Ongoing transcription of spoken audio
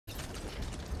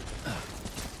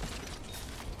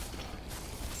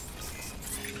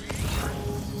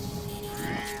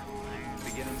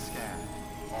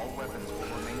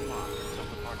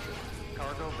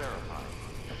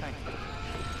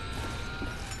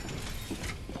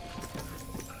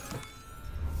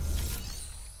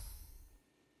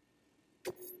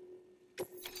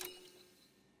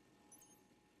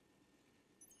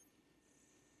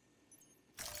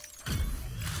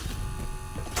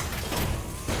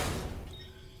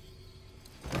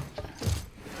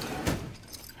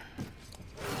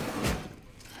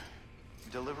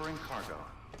Delivering cargo.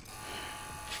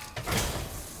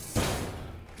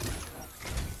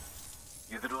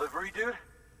 You the delivery dude?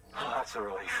 Oh, that's a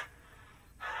relief.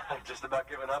 I've just about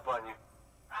given up on you.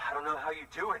 I don't know how you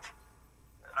do it.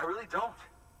 I really don't.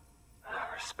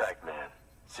 Respect, man.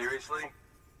 Seriously?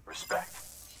 Respect.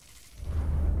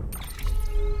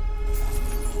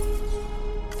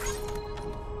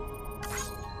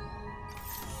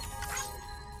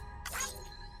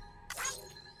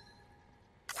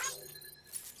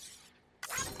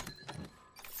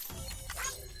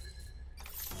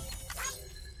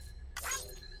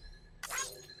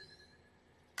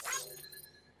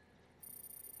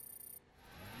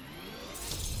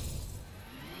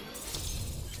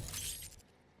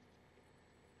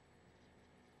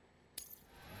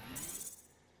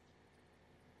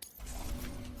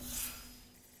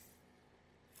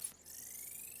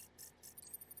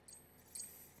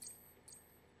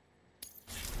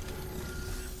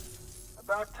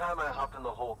 About time I hopped in the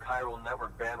whole chiral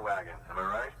network bandwagon, am I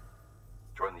right?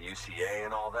 Join the UCA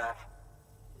and all that.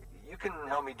 You can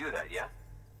help me do that, yeah?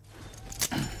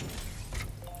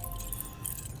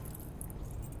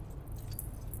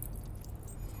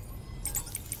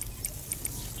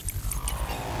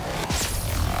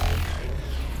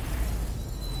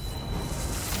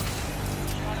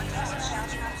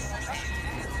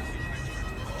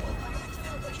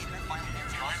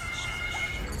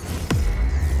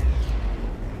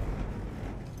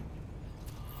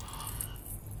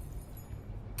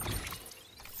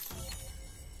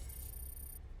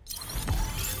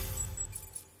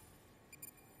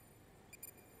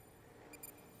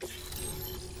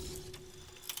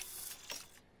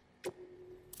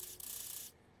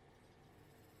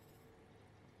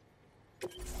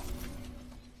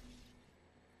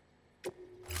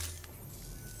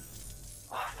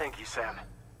 Thank you, Sam.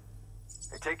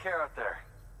 Hey, take care out there.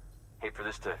 Hate for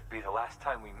this to be the last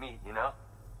time we meet, you know?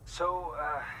 So,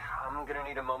 I'm gonna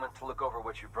need a moment to look over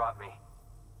what you brought me.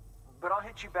 But I'll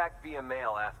hit you back via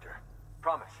mail after.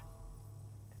 Promise.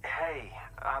 Hey,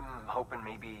 I'm hoping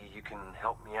maybe you can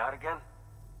help me out again.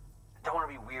 Don't want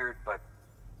to be weird, but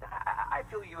I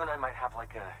feel you and I might have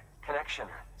like a connection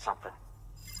or something.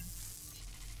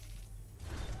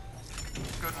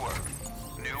 Good work.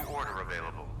 New order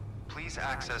available. Please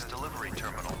access delivery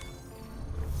terminal.